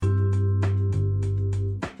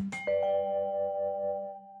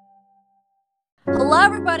Hello,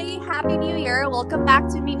 everybody. Happy New Year. Welcome back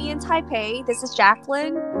to Mimi in Taipei. This is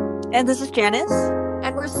Jacqueline. And this is Janice.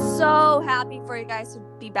 And we're so happy for you guys to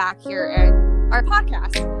be back here in our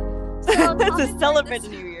podcast. So, to celebrate the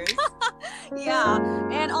New Year's. Yeah.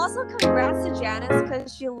 And also congrats to Janice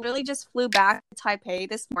because she literally just flew back to Taipei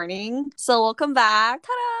this morning. So welcome back.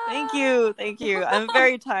 Ta-da! Thank you. I'm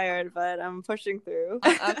very tired, but I'm pushing through.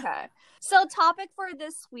 Okay. So topic for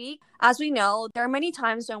this week, as we know, there are many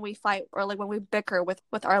times when we fight or like when we bicker with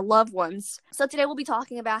our loved ones. So today we'll be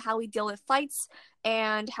talking about how we deal with fights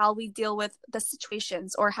and how we deal with the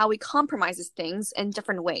situations or how we compromises things in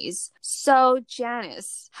different ways. So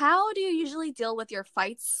Janice, how do you usually deal with your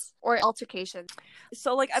fights or altercations?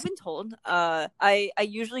 So like I've been told, I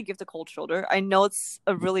usually give the cold shoulder. I know it's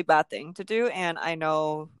a really bad thing to do, and I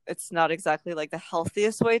know it's not exactly like the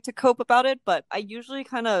healthiest way to cope about it, but I usually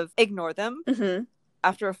kind of ignore them. Mm-hmm.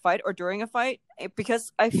 After a fight or during a fight,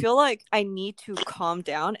 because I feel like I need to calm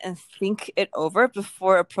down and think it over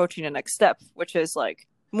before approaching the next step, which is like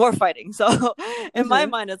more fighting. So in my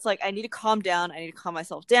mind, it's like I need to calm down. I need to calm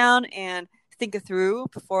myself down and think it through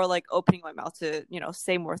before like opening my mouth to,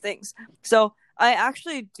 say more things. So I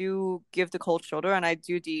actually do give the cold shoulder, and I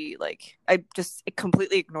do I just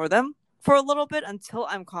completely ignore them for a little bit until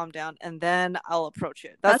I'm calmed down, and then I'll approach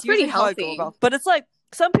it. That's pretty usually how healthy. I go about. But it's like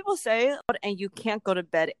some people say, and you can't go to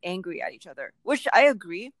bed angry at each other, which I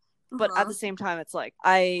agree. But at the same time, it's like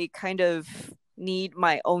I kind of need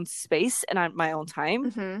my own space and my own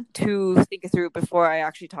time to think it through before I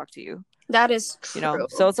actually talk to you. That is true.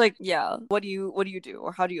 So it's like, yeah, what do you do,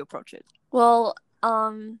 or how do you approach it? Well,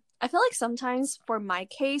 I feel like sometimes for my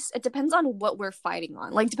case, it depends on what we're fighting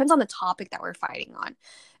on. Like, depends on the topic that we're fighting on.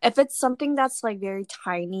 If it's something that's like very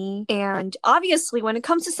tiny, and obviously when it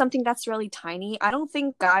comes to something that's really tiny, I don't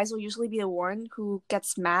think guys will usually be the one who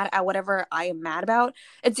gets mad at whatever I am mad about.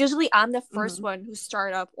 It's usually I'm the first one who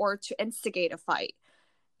start up or to instigate a fight.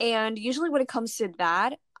 And usually when it comes to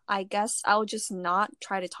that, I guess I'll just not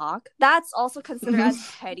try to talk. That's also considered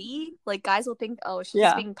as petty. Like, guys will think, oh,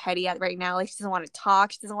 she's being petty right now. Like, she doesn't want to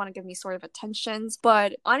talk. She doesn't want to give me sort of attentions.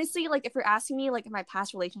 But honestly, like, if you're asking me, like, in my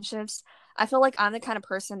past relationships, I feel like I'm the kind of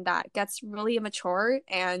person that gets really immature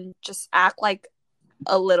and just act like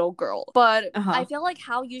a little girl. But I feel like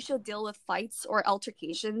how you should deal with fights or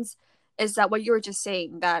altercations is that what you were just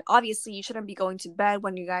saying, that obviously you shouldn't be going to bed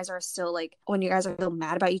when you guys are still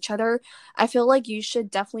mad about each other. I feel like you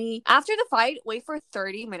should definitely, after the fight, wait for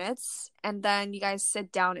 30 minutes and then you guys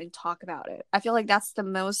sit down and talk about it. I feel like that's the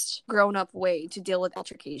most grown-up way to deal with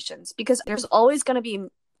altercations, because there's always going to be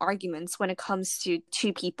arguments when it comes to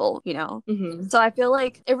two people, So I feel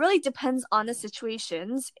like it really depends on the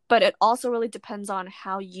situations, but it also really depends on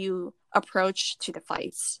how you approach to the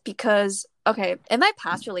fights. Because in my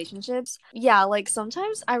past relationships, like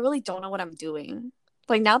sometimes I really don't know what I'm doing.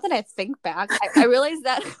 Like, now that I think back, I realize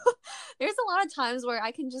that there's a lot of times where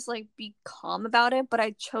I can just like be calm about it, but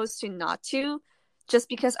I chose to not to, just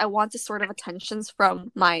because I want the sort of attentions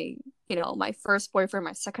from my my first boyfriend,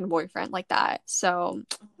 my second boyfriend, like that. So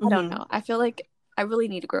I don't know. I feel like I really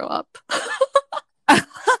need to grow up.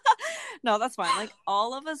 No, that's fine. Like,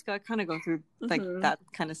 all of us kind of go through like that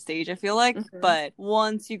kind of stage, I feel like. But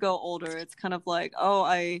once you go older, it's kind of like, oh,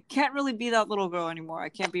 I can't really be that little girl anymore. I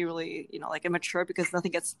can't be really, like, immature, because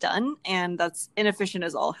nothing gets done, and that's inefficient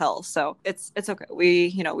as all hell. So it's okay.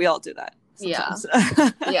 We all do that sometimes.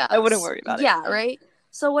 Yeah. I wouldn't worry about it. Yeah, right.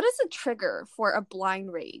 So what is the trigger for a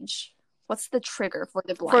blind rage? What's the trigger for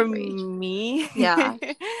the blind rage? For me, yeah,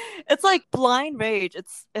 it's like blind rage.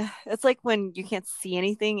 It's like when you can't see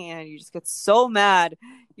anything and you just get so mad,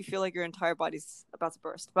 you feel like your entire body's about to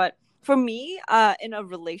burst. But for me, in a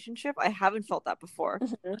relationship, I haven't felt that before.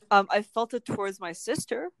 I felt it towards my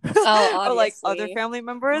sister, or like other family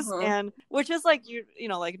members, and which is like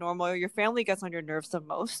like normal. Your family gets on your nerves the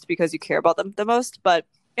most because you care about them the most. But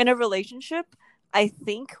in a relationship, I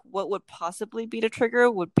think what would possibly be the trigger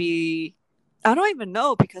would be, I don't even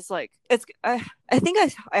know, because like I think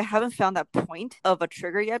I haven't found that point of a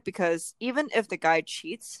trigger yet, because even if the guy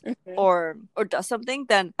cheats or does something,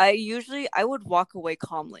 then I would walk away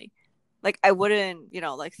calmly. Like, I wouldn't,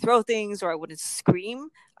 like throw things, or I wouldn't scream.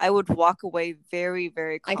 I would walk away very,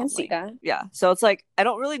 very calmly. I can see that. Yeah. So it's like, I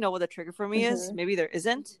don't really know what the trigger for me is. Maybe there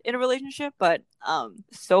isn't in a relationship, but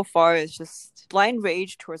so far it's just blind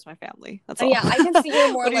rage towards my family. That's all. Yeah, I can see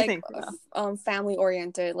you're more like family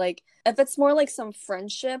oriented. Like, if it's more like some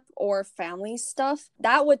friendship or family stuff,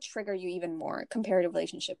 that would trigger you even more compared to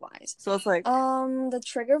relationship wise. So it's like, the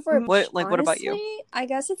trigger for what about you? I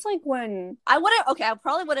guess it's like when I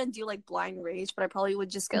probably wouldn't do like blind rage, but I probably would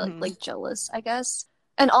just get like jealous, I guess.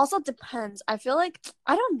 And also depends. I feel like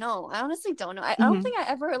I don't know. I honestly don't know. I don't think I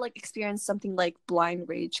ever like experienced something like blind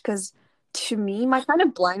rage because to me, my kind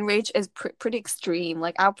of blind rage is pretty extreme.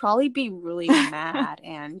 Like I'll probably be really mad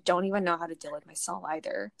and don't even know how to deal with myself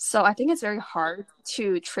either. So I think it's very hard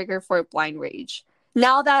to trigger for blind rage.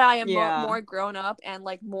 Now that I am more grown up and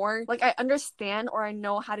like more like I understand or I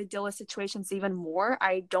know how to deal with situations even more,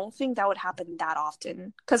 I don't think that would happen that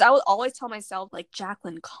often. Because I would always tell myself like,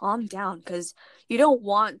 Jacqueline, calm down because you don't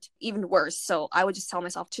want even worse. So I would just tell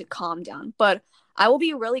myself to calm down. But I will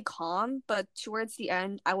be really calm, but towards the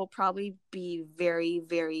end, I will probably be very,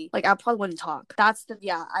 very like I probably wouldn't talk. I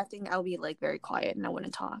think I'll be like very quiet and I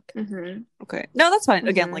wouldn't talk. Mm-hmm. Okay, no, that's fine.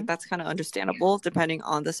 Again, like that's kind of understandable depending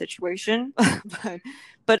on the situation.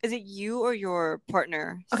 but is it you or your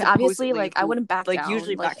partner? Okay, obviously, like I wouldn't back down.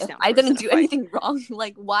 Usually like, backs down. I didn't do anything wrong.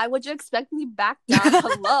 Like, why would you expect me back down?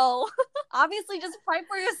 Hello, obviously, just fight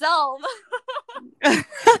for yourself.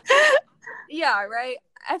 Yeah, right.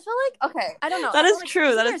 I feel like okay, I don't know. That is like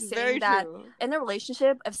true. That is very true. In a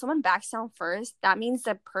relationship, if someone backs down first, that means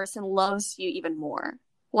the person loves you even more.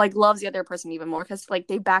 Like loves the other person even more because like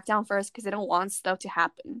they back down first because they don't want stuff to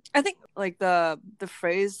happen. I think like the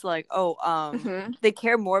phrase like they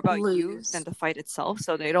care more about you than the fight itself,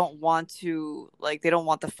 so they don't want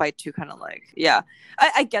the fight to kind of like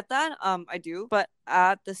I get that. I do, but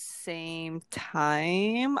at the same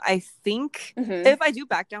time I think if I do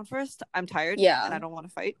back down first, I'm tired and I don't want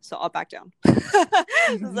to fight, so I'll back down.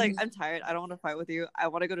 It's like I'm tired, I don't want to fight with you, I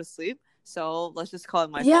want to go to sleep. So let's just call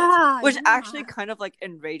it my fault. Which actually kind of like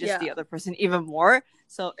enrages the other person even more.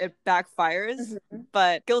 So it backfires,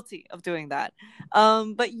 but guilty of doing that.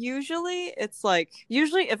 But usually it's like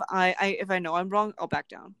if I know I'm wrong, I'll back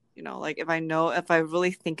down. You know, like if I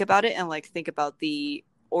really think about it and like think about the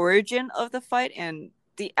origin of the fight and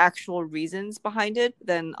the actual reasons behind it,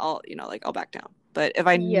 then I'll back down. But if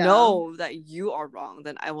I know that you are wrong,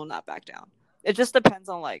 then I will not back down. It just depends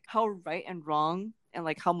on like how right and wrong and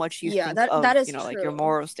like how much you think of that is true. Like your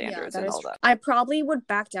moral standards and all that. I probably would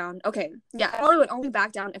back down. Okay, I probably would only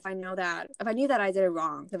back down if I knew that I did it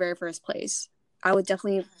wrong the very first place. I would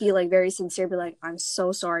definitely be like very sincere, be like, I'm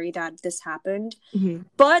so sorry that this happened.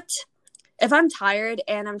 But if I'm tired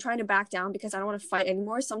and I'm trying to back down because I don't want to fight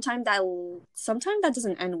anymore, sometimes that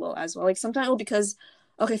doesn't end well as well. Like sometimes it will because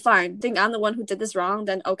okay, fine, I think I'm the one who did this wrong,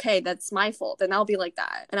 then okay, that's my fault. Then I'll be like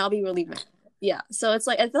that and I'll be really mad. Yeah, so it's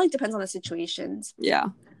like I feel like it depends on the situations. Yeah.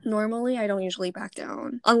 Normally, I don't usually back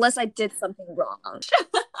down unless I did something wrong.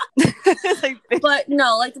 But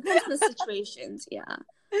no, like depends on the situations. Yeah,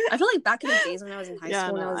 I feel like back in the days when I was in high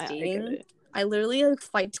school when I was dating, I literally like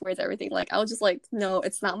fight towards everything. Like I was just like, no,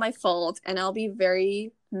 it's not my fault, and I'll be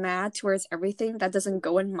very mad towards everything that doesn't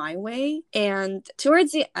go in my way. And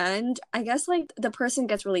towards the end, I guess like the person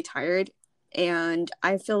gets really tired. And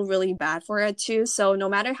I feel really bad for it too. So no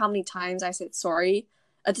matter how many times I said sorry,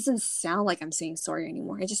 it doesn't sound like I'm saying sorry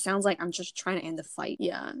anymore. It just sounds like I'm just trying to end the fight.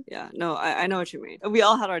 Yeah. Yeah. No, I know what you mean. We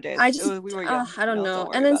all had our days. We were young. I don't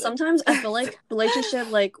know. And then sometimes I feel like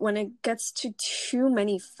relationship, like when it gets to too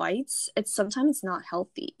many fights, sometimes it's not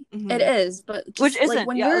healthy. It is, but just, which isn't. Like,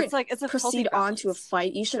 when it's a proceed on to a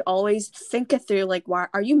fight, you should always think it through. Like, why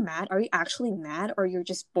are you mad? Are you actually mad, or you're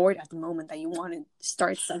just bored at the moment that you want to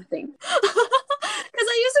start something? Because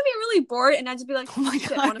I used to be really bored and I'd just be like, oh my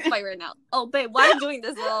God, I want to fight right now. Oh, babe, why are you doing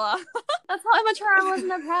this? That's how immature I was in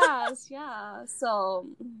the past. Yeah. So,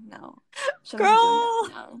 no. Girl.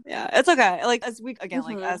 No. Yeah, it's okay. Like, as we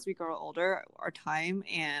grow older, our time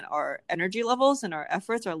and our energy levels and our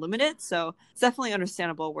efforts are limited. So, it's definitely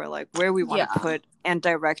understandable where we want to put and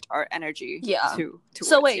direct our energy to.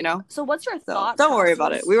 So, wait, so what's your thought? Don't worry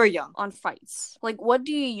about it. We were young. On fights. Like, what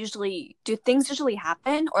do things usually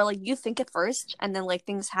happen? Or, like, you think it first and then, like,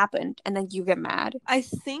 things happen and then you get mad? I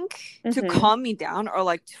think to calm me down or,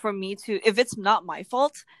 like, for me to, if it's not my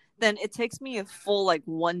fault, then it takes me a full, like,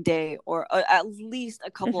 one day or at least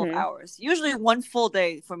a couple of hours. Usually one full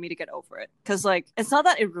day for me to get over it. Because, like, it's not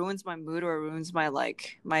that it ruins my mood or it ruins my,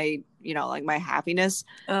 like, my happiness.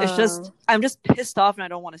 It's just, I'm just pissed off and I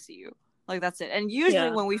don't want to see you. Like, that's it. And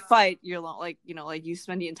usually when we fight, you're like, you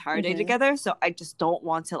spend the entire day together. So I just don't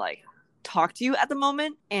want to, like, talk to you at the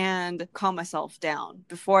moment and calm myself down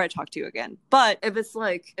before I talk to you again. But if it's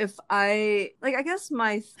like, if I, like, I guess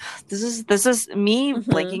this is me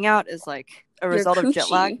blanking out is like a result of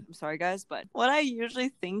jet lag. I'm sorry, guys, but what I usually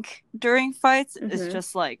think during fights is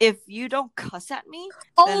just like, if you don't cuss at me,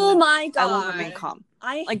 oh my God, I will remain calm.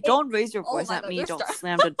 Don't raise your voice at me. Don't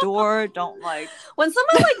slam the door. Don't like when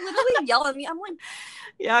someone like literally yell at me. I'm like,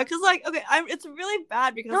 Yeah, because like, okay, it's really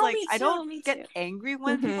bad because No, like me I too, don't me get too. angry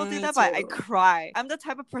when people do Me that, but I too. cry. I'm the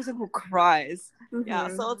type of person who cries. Yeah,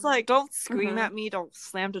 Mm-hmm. so it's like, don't scream Mm-hmm. at me, don't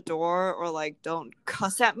slam the door, or like don't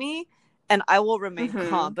cuss at me, and I will remain Mm-hmm.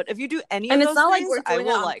 calm. But if you do any And of it's those not like things, we're I doing it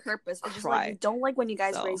will on like purpose. It's just like we cry. don't like when you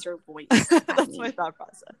guys So raise your voice at that's me. my thought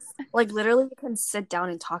process. Like literally, you can sit down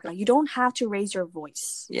and talk about it. You don't have to raise your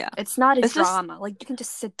voice. Yeah, It's not a it's just, drama. Like you can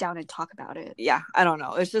just sit down and talk about it. yeah, I don't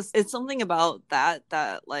know. It's just, it's something about that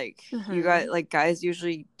like you guys, Mm-hmm. like guys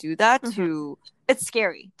usually do that Mm-hmm. to, it's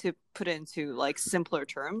scary to put into like simpler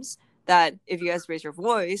terms, that if you guys raise your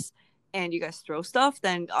voice and you guys throw stuff,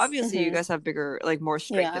 then obviously you Mm-hmm. guys have bigger, like more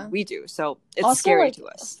strength Yeah. than we do. So it's Also, scary like to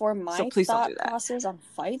us. for So my please don't do thought that. process on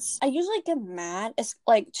fights, I usually get mad. It's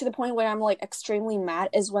like to the point where I'm like extremely mad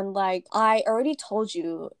is when like I already told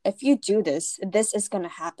you if you do this, this is gonna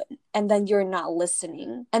happen, and then you're not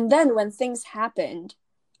listening. And then when things happened,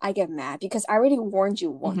 I get mad because I already warned you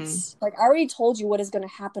once. Like I already told you what is gonna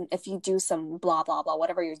happen if you do some blah blah blah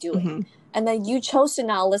whatever you're doing, and then you chose to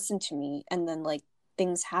not listen to me, and then like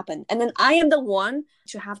things happen, and then I am the one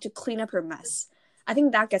to have to clean up your mess. I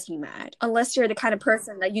think that gets me mad. Unless you're the kind of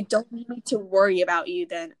person that you don't need me to worry about you,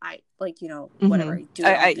 then I like, you know, whatever, do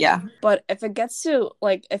your own thing. Yeah. But if it gets to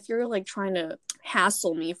like, if you're like trying to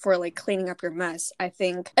hassle me for like cleaning up your mess, I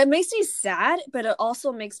think it makes me sad, but it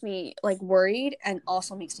also makes me like worried and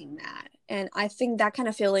also makes me mad. And I think that kind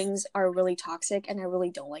of feelings are really toxic, and I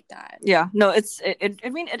really don't like that. Yeah, no, I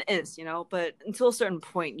mean, it is, you know, but until a certain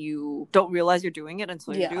point, you don't realize you're doing it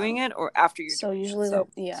until you're doing it, or after you're doing usually it. So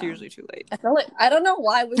yeah, it's usually too late. I feel like, I don't know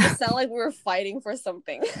why we just sound like we were fighting for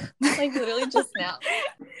something. Like literally just now.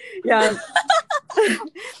 Yeah.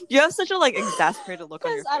 You have such a like exasperated look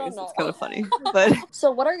on your face. I don't know. It's kind of funny. But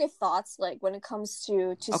so what are your thoughts like when it comes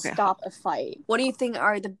to Okay. stop a fight? What do you think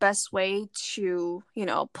are the best way to, you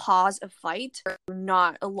know, pause a fight or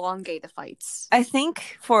not elongate the fights? I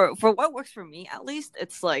think for what works for me, at least,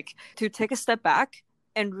 it's like to take a step back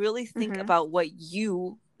and really think about what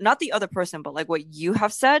you, not the other person, but like what you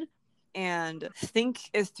have said, and think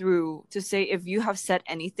it through to say if you have said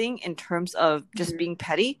anything in terms of just being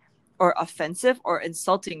petty or offensive or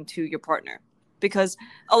insulting to your partner. Because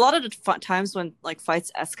a lot of the times when like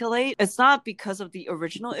fights escalate, it's not because of the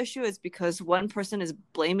original issue, it's because one person is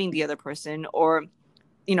blaming the other person, or,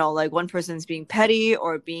 you know, like one person is being petty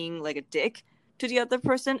or being like a dick to the other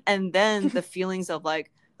person, and then the feelings of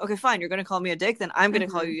like, okay, fine, you're gonna call me a dick, then I'm gonna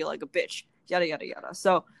call you like a bitch, yada yada yada.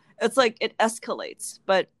 So it's like it escalates.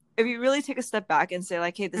 But if you really take a step back and say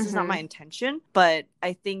like, hey, this is not my intention, but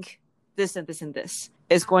I think this and this and this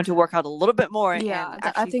is going to work out a little bit more, Yeah,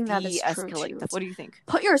 and I think that is true de-escalate too. them. What do you think?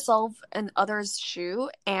 Put yourself in others' shoe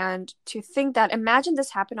and to think that, imagine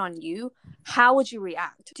this happened on you, how would you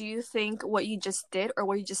react? Do you think what you just did or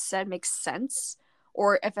what you just said makes sense?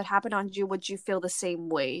 Or if it happened on you, would you feel the same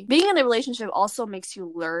way? Being in a relationship also makes you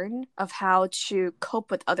learn of how to cope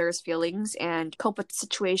with others' feelings and cope with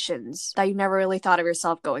situations that you never really thought of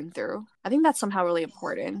yourself going through. I think that's somehow really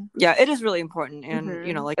important. Yeah, it is really important. And,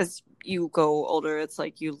 you know, like as you go older, it's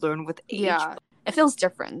like you learn with age. Yeah, it feels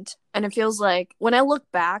different. And it feels like when I look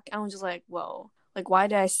back, I'm just like, whoa. Like, why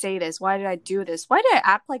did I say this? Why did I do this? Why did I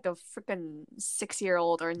act like a freaking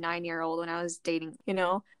 6-year-old or 9-year-old when I was dating, you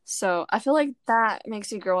know? So I feel like that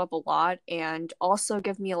makes you grow up a lot and also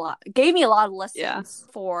gave me a lot of lessons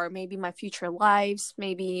for maybe my future lives,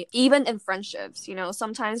 maybe even in friendships. You know,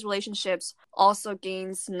 sometimes relationships also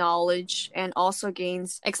gains knowledge and also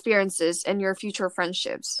gains experiences in your future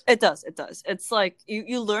friendships. It does. It's like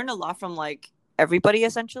you learn a lot from like everybody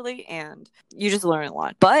essentially, and you just learn a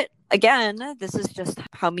lot. But again, this is just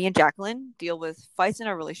how me and Jacqueline deal with fights in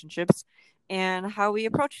our relationships and how we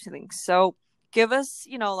approach things. So give us,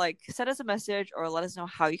 you know, like send us a message or let us know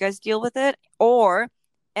how you guys deal with it, or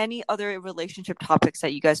any other relationship topics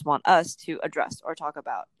that you guys want us to address or talk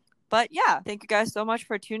about. But yeah, thank you guys so much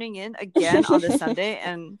for tuning in again on this Sunday,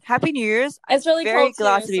 and Happy New Year's. It's really very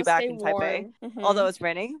glad too, to be so back stay in Taipei, warm. although it's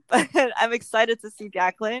raining. But I'm excited to see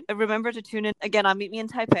Jacqueline. And remember to tune in again on Meet Me in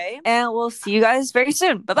Taipei, and we'll see you guys very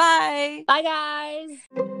soon. Bye-bye. Bye,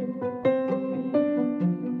 guys.